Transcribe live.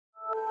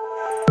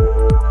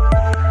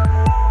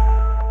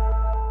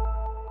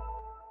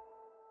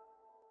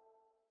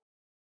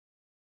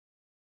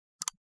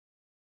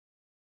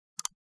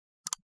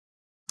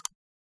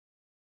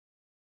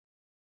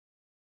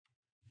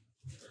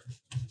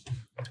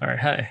All right,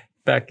 hi,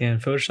 back in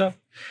Photoshop.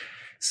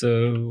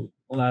 So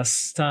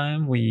last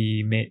time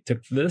we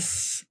took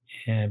this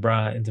and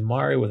brought it into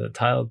Mari with a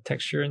tiled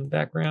texture in the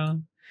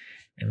background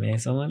and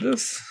made something like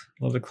this,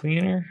 a little bit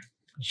cleaner.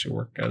 It should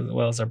work as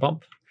well as our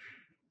bump.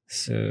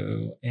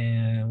 So,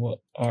 and what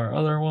our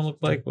other one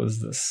looked like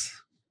was this.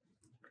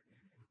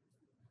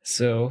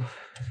 So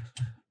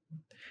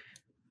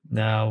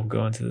now we'll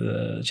go into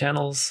the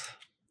channels,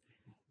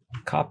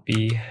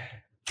 copy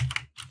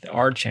the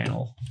R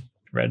channel,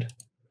 red,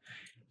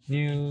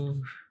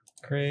 new,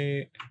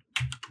 create,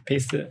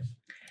 paste it.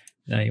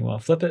 Now you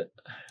want to flip it,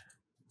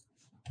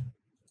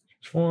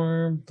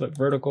 transform, flip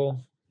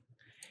vertical.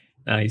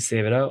 Now you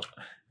save it out.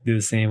 Do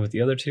the same with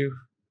the other two.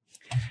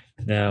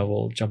 Now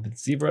we'll jump into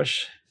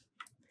ZBrush.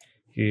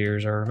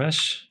 Here's our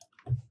mesh.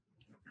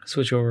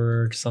 Switch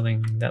over to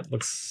something that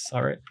looks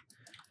all right.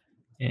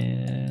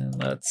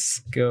 And let's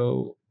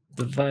go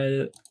divide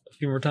it a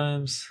few more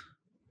times.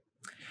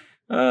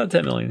 10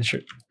 million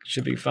should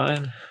be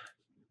fine.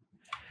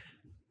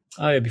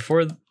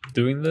 Before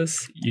doing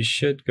this, you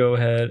should go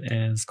ahead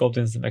and sculpt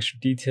in some extra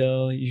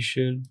detail. You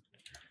should,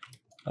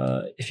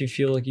 if you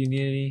feel like you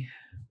need any.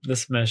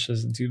 This mesh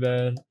isn't too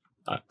bad.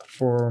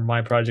 For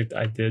my project,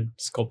 I did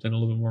sculpt in a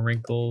little bit more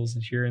wrinkles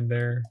here and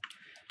there.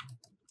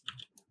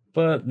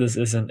 But this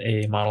isn't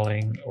a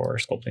modeling or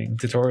sculpting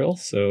tutorial,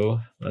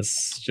 so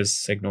let's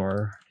just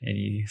ignore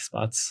any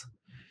spots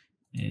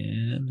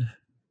and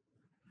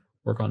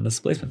work on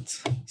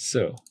displacement.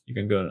 So you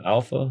can go to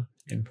Alpha,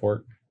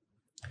 Import,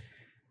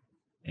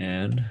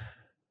 and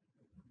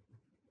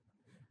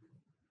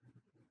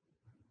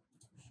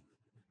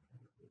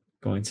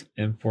going to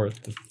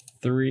import the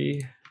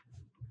 3.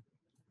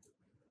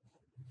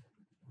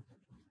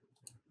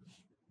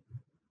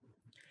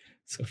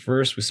 So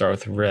first we start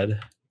with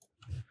red.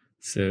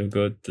 So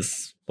go to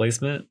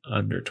Displacement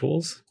under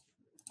Tools.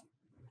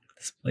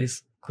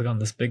 Click on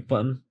this big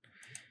button.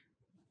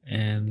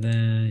 And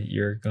then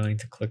you're going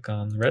to click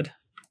on red.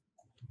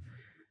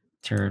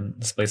 Turn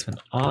Displacement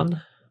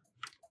on.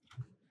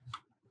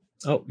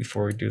 Oh,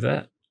 before we do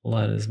that,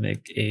 let us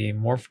make a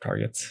morph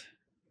target.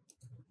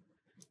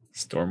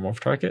 Store morph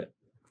target.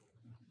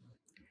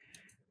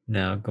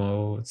 Now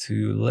go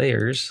to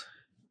Layers.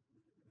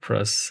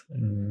 Press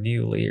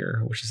New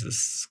Layer, which is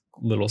this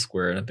little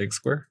square and a big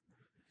square.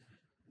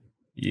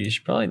 You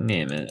should probably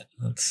name it.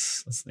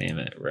 Let's name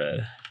it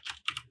red.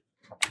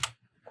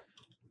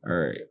 All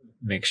right,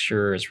 make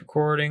sure it's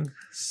recording.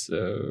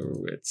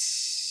 So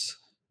it's,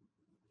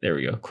 there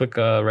we go. Click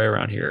right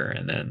around here,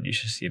 and then you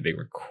should see a big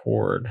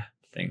record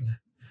thing.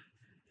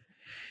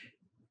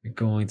 You're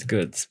going to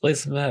go to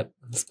Displacement Map,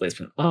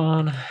 Displacement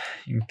on.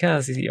 You can kind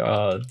of see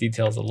the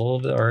details a little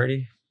bit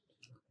already.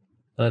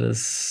 Let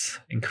us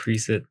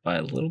increase it by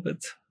a little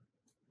bit.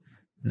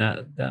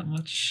 Not that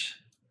much.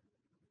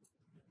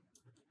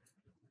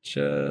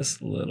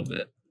 Just a little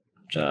bit.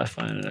 Try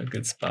finding a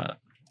good spot.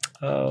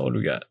 What do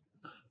we got?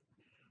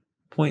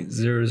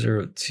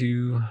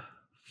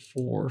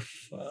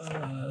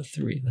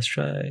 0.002453. Let's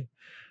try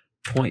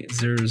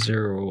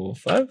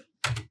 0.005.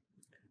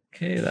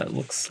 Okay, that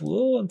looks a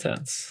little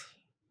intense.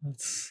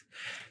 Let's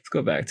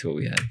go back to what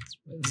we had.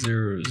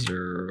 0,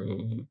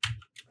 0.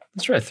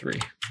 Let's try 3.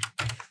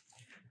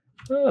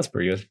 Oh, that's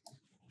pretty good.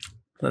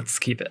 Let's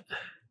keep it.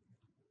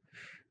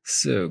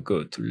 So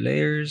go to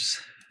Layers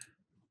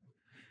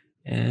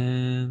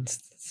and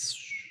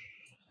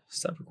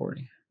stop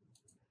recording.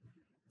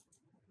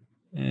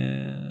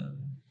 And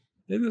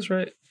did this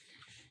right.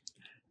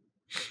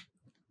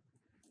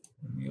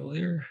 New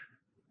layer.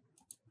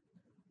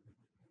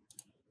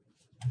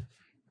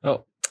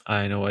 Oh,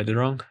 I know what I did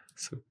wrong.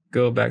 So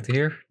go back to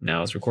here.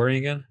 Now it's recording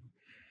again.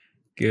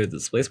 Go to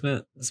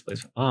Displacement,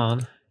 Displacement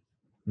on.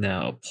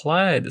 Now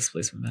apply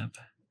Displacement Map.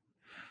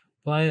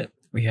 Apply it.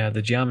 We have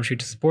the geometry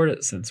to support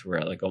it since we're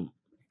at like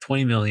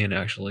 20 million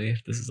actually.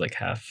 This is like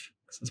half.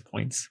 This is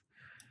points.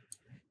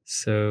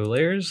 So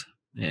Layers,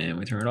 and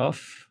we turn it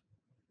off.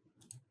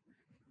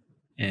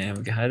 And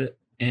we can hide it.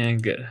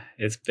 And good.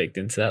 It's baked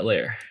into that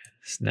layer.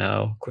 So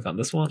now click on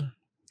this one.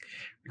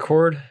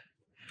 Record.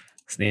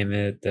 Let's name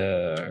it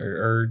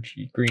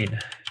RG Green.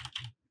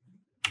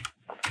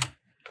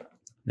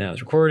 Now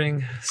it's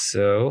recording.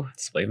 So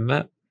Displacement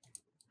Map.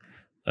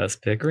 Let's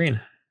pick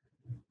green.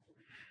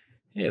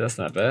 Yeah, that's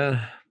not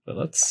bad. But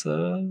let's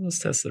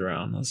test it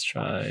around. Let's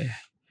try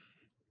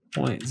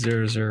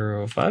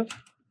 0.005.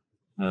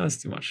 That's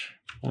too much.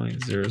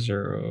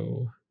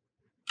 0.002.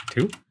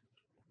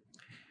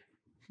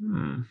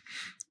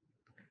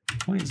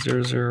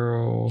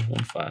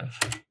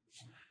 0.0015.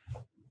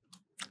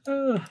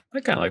 I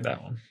kind of like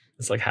that one.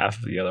 It's like half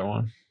of the other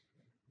one.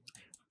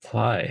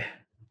 Apply.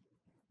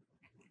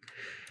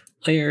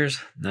 Layers.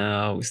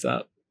 Now we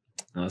stop.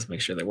 Now let's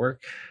make sure they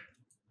work.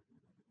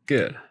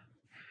 Good.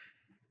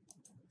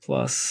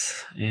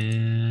 Plus,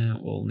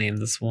 and we'll name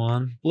this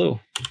one blue.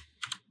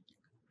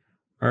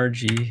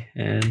 RG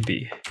and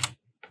B.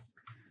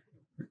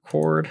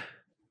 Record.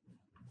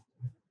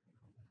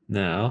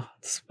 Now,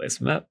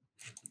 Displacement Map.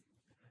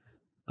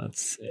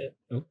 That's it.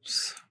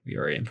 Oops, we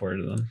already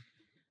imported them.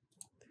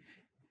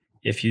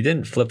 if you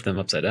didn't flip them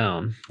upside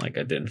down like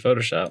I did in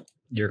Photoshop,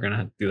 you're gonna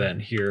have to do that in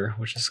here,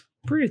 which is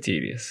pretty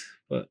tedious,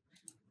 but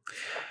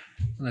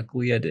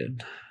luckily I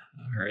did.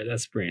 All right,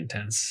 that's pretty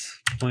intense.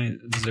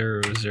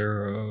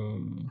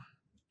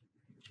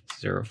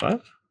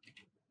 0.0005.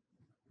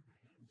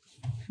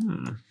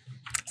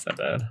 It's not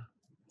bad.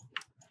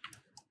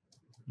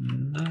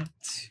 Not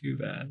too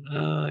bad.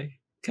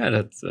 Kind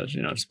of,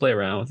 just play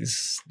around with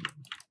these.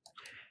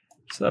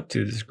 It's up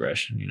to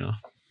discretion,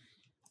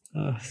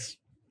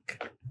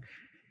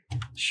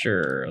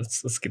 Sure,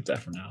 let's skip that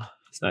for now.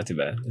 It's not too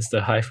bad. It's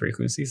the high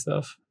frequency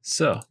stuff.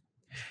 So,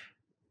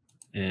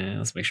 and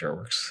let's make sure it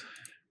works.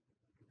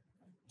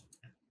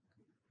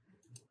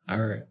 All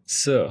right,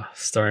 so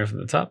starting from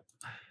the top,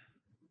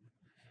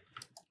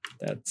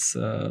 that's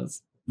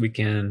we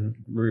can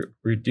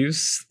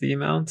reduce the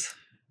amount.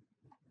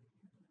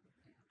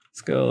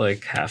 Let's go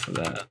like half of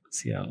that.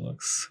 See how it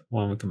looks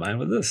when we combine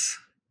with this,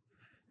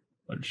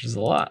 which is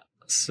a lot.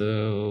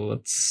 So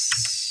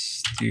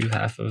let's do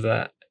half of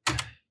that.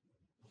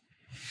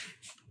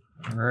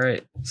 All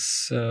right,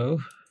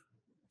 so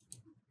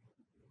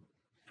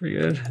pretty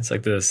good. It's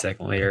like the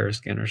second layer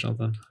skin or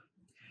something.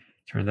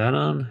 Turn that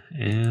on,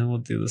 and we'll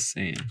do the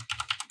same.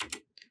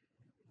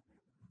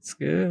 It's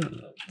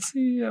good. Let's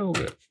see how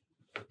we'll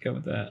go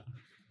with that.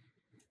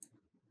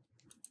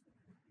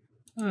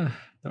 Don't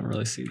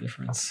really see a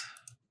difference.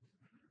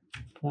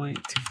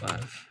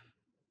 0.25.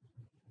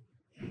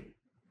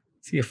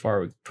 See how far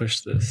we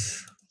push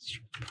this.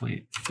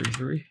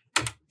 0.33.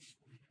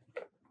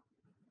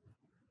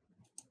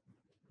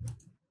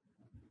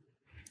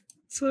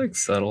 It's like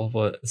subtle,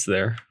 but it's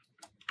there.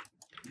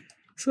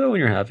 So when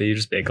you're happy, you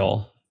just bake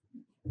all.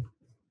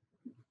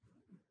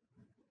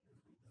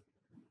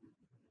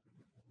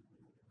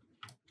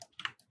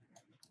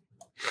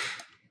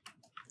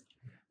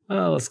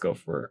 Let's go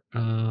for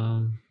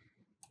it.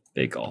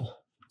 Bake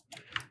all.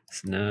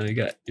 So now you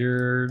got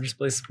your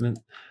displacement.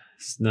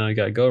 So now you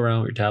got to go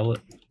around with your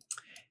tablet,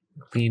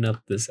 clean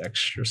up this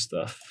extra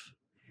stuff.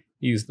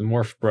 Use the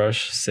morph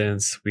brush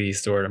since we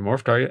stored a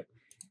morph target.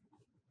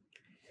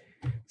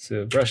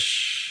 So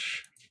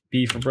brush,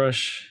 B for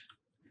brush,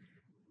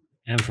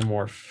 M for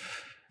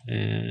morph,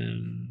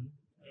 and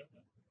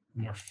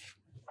morph.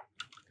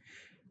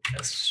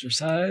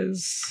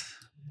 Exercise.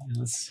 And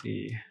let's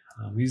see.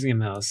 I'm using a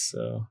mouse,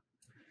 so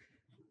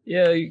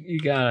yeah, you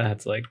gotta have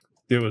to like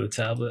do it with a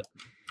tablet.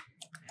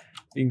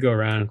 You can go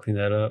around and clean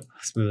that up,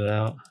 smooth it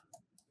out,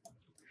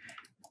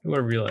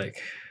 whatever you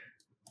like.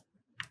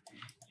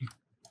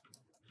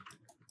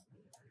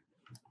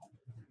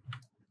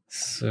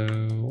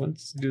 So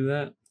once you do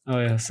that, oh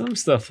yeah, some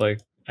stuff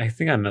like I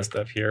think I messed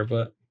up here,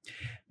 but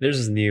there's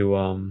this new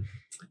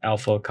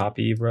alpha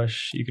copy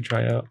brush you could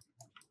try out.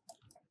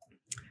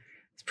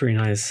 It's pretty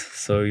nice.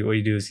 So what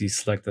you do is you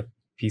select a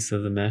piece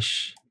of the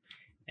mesh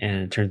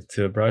and it turns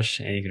into a brush,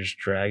 and you can just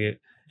drag it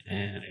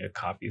and it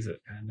copies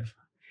it kind of.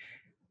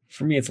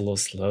 For me, it's a little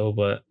slow,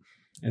 but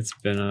it's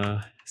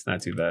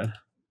not too bad.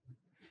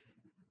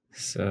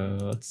 So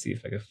let's see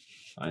if I can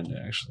find it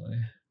actually.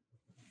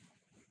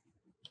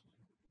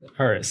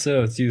 All right, so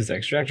let's use the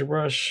extractor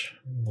brush.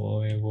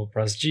 We'll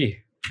press G.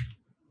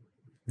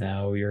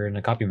 Now we're in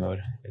a copy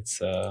mode. It's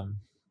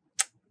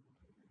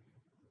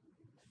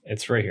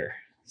right here.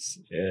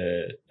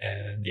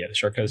 And yeah, the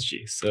shortcut is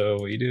G. So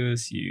what you do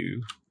is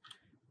you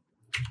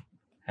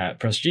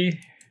press G,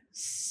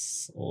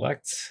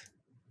 select,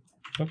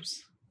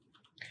 oops,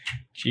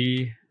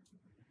 G,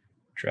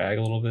 drag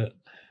a little bit,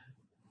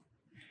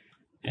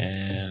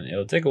 and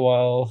it'll take a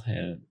while,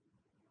 and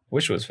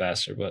wish it was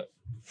faster, but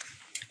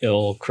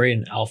it'll create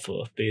an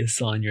alpha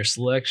based on your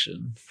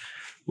selection,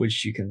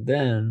 which you can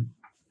then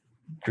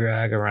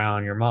drag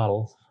around your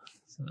model.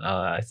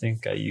 I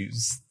think I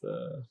used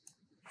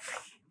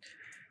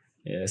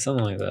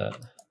something like that.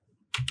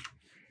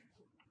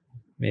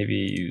 Maybe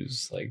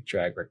use like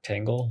drag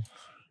rectangle.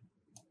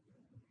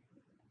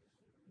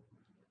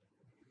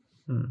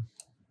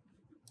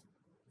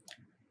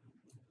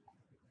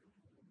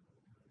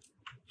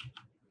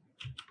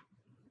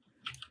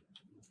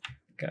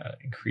 Gotta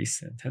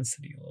increase the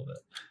intensity a little bit.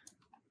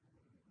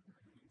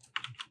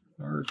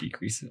 Or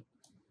decrease it.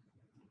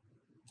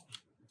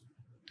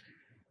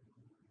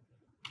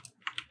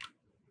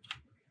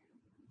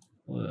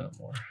 A little bit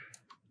more.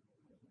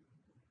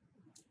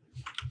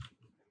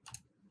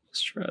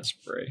 Let's try a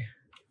spray.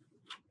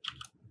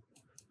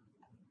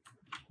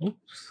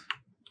 Oops.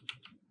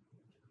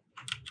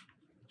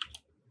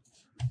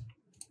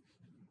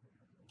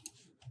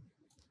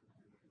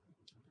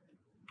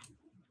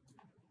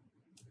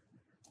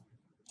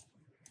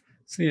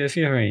 So yeah, if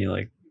you have any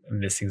like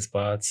missing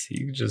spots,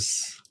 you can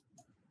just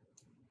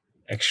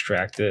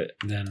extract it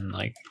and then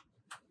like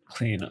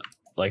clean up,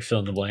 like fill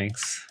in the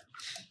blanks.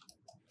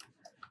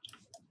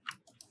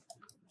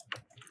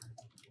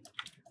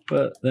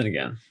 But then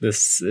again,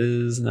 this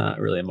is not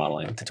really a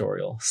modeling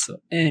tutorial.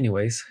 So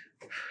anyways,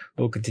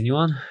 we'll continue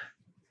on.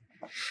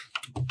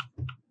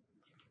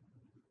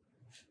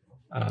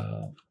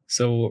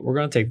 So we're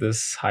going to take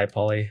this high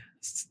poly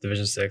It's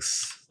division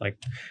 6, like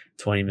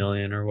 20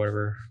 million or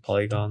whatever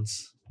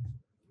polygons,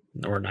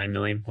 or 9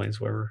 million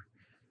points, whatever.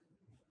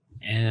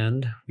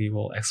 And we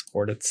will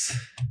export it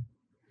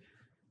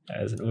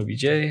as an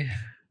OBJ.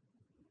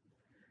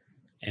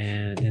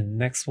 And in the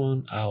next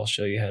one, I'll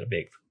show you how to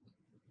bake